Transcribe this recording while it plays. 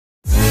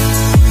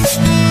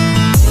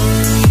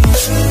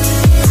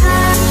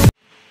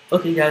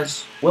Okay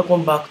guys,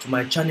 welcome back to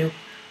my channel.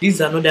 This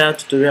is another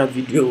tutorial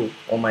video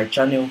on my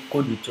channel,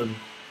 Code with Tomi.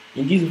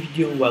 In this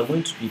video we are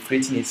going to be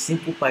creating a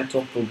simple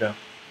Python program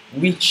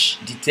which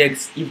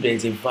detects if there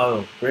is a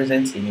vowel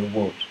present in a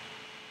word.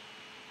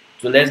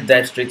 So let's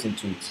dive straight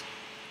into it.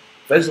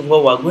 First of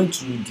all, we are going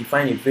to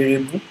define a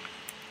variable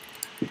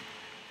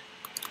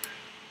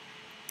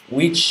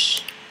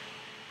which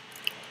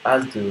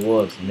has the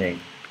word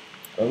name,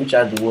 or which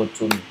has the word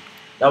Tomi.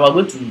 Now we're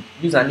going to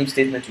use an if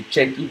statement to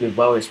check if a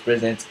vowel is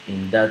present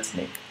in that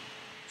name.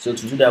 So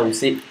to do that, we'll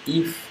say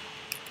if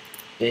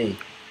a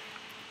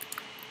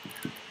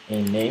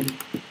in name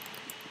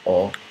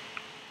or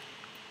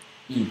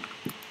e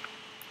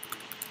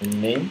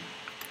in name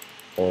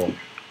or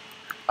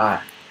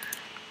I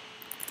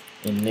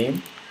in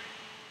name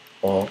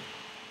or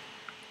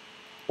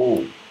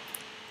o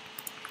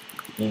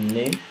in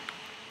name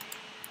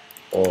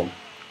or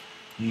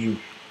u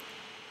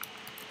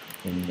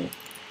in name.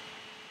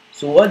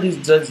 So what this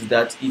does is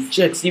that it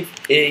checks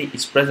if a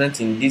is present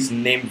in this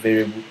name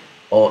variable,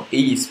 or a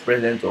is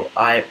present, or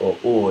I, or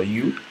o, or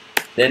u.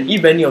 Then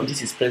if any of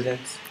this is present,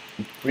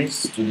 it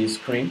prints to the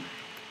screen,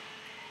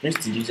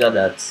 prints to the user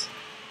that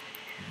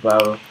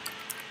vowel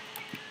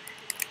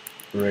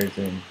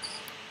present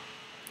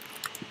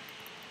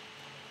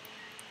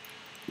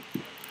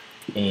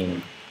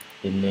in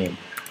the name,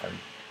 and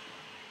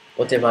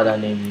whatever that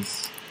name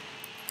is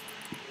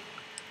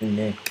in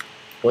name.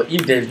 But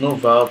if there is no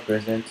vowel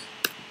present,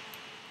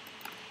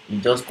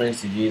 it just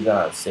prints to the user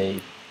and say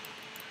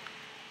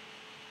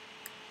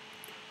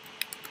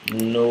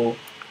no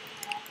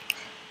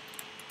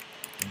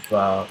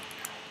vowel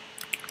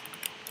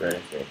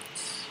present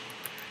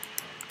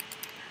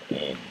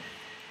in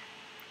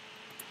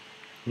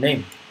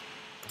name.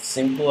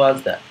 Simple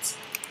as that.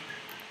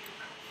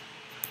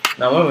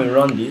 Now when we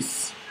run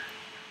this,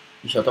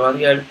 it should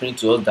automatically print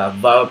to us that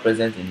vowel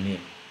present in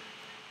name.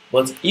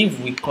 But if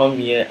we come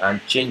here and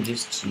change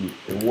this to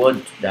a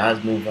word that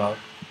has no vowel,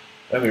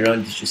 when we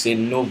run this, you say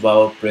no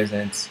vowel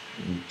present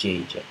in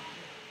JJ.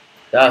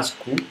 That's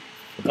cool.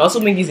 We can also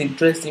make this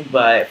interesting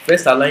by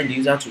first allowing the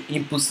user to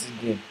input this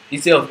name.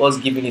 Instead of us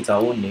giving it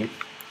our own name,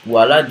 we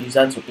will allow the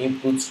user to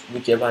input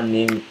whichever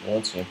name we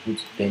want to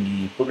input. Then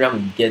the program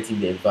will get if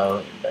there's a vowel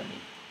in the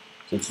name.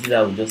 So to do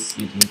that, we'll just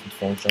use the input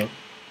function.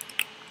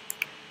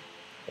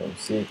 We'll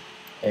say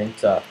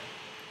enter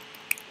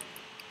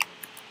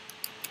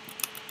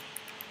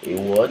a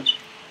word.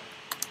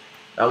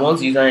 And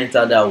once the user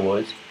enters that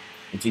word,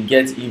 it will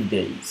get if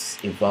there is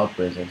a vowel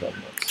present or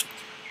not.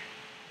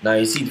 Now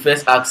you see, it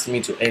first asks me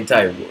to enter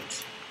a word.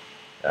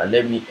 Now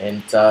let me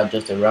enter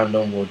just a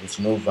random word with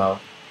no vowel.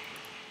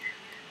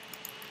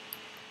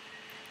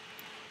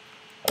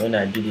 And when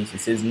I do this,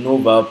 it says no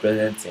vowel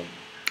present in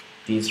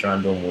this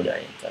random word I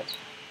entered.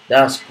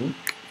 That's cool.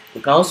 We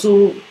can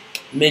also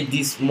make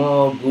this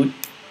more good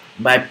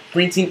by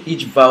printing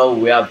each vowel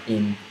we have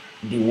in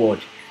the word.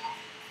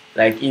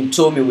 Like in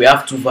Tomi, we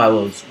have two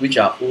vowels which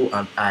are O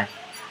and I.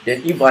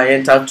 Then if I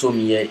enter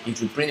Tomi here, it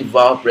will print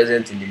vowel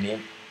present in the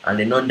name, and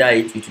then under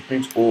it, it will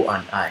print O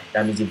and I.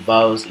 That means the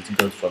vowels it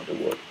got from the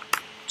word.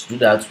 To do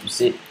that, we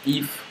say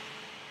if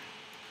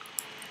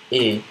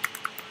A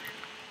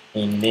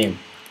in name.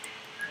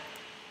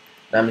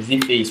 That means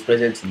if A is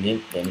present in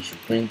name, then it should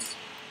print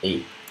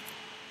A.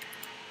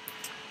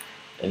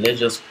 And let's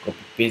just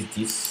copy paste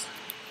this,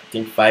 I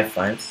think 5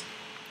 times.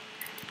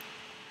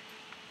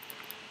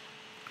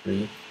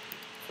 3,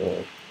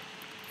 4,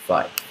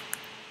 5.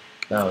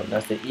 Now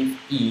that's the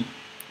if E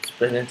is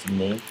present in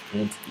name,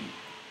 print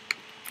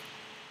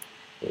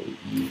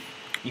E.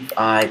 If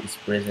I is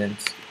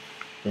present,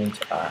 print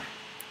I.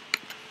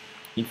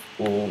 If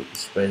O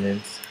is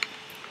present,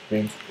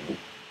 print O.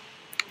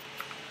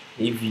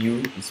 If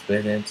U is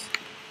present,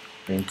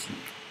 print U.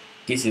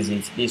 This is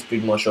it. This is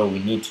pretty much all we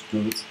need to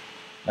do it.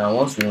 Now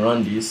once we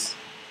run this,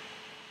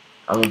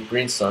 I'm going to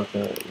print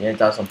something. We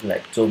enter something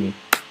like Tomi.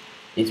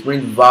 It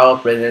prints vowel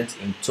present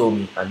in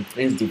Tomi, and it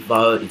prints the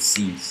vowel it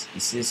sees.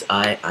 It sees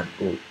I and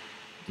O.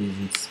 This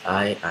is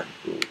I and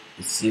O.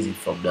 It sees it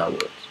from that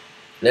word.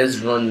 Let's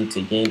run it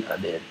again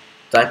and then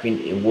type in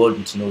a word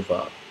with no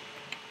vowel.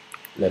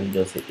 Let me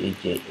just say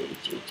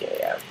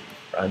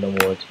random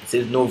word. It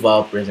says no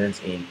vowel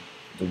present in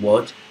the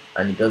word,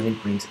 and it doesn't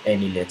print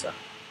any letter.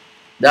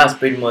 That's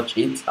pretty much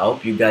it. I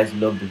hope you guys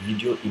loved the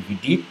video. If you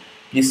did,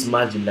 please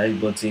smash the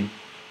like button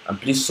and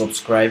please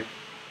subscribe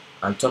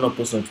and turn on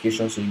post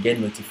notifications so you get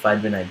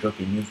notified when I drop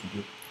a new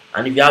video.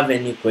 And if you have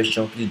any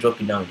question, please drop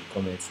it down in the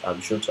comments. I'll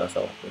be sure to answer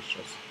all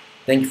questions.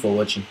 Thank you for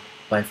watching.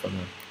 Bye for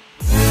now.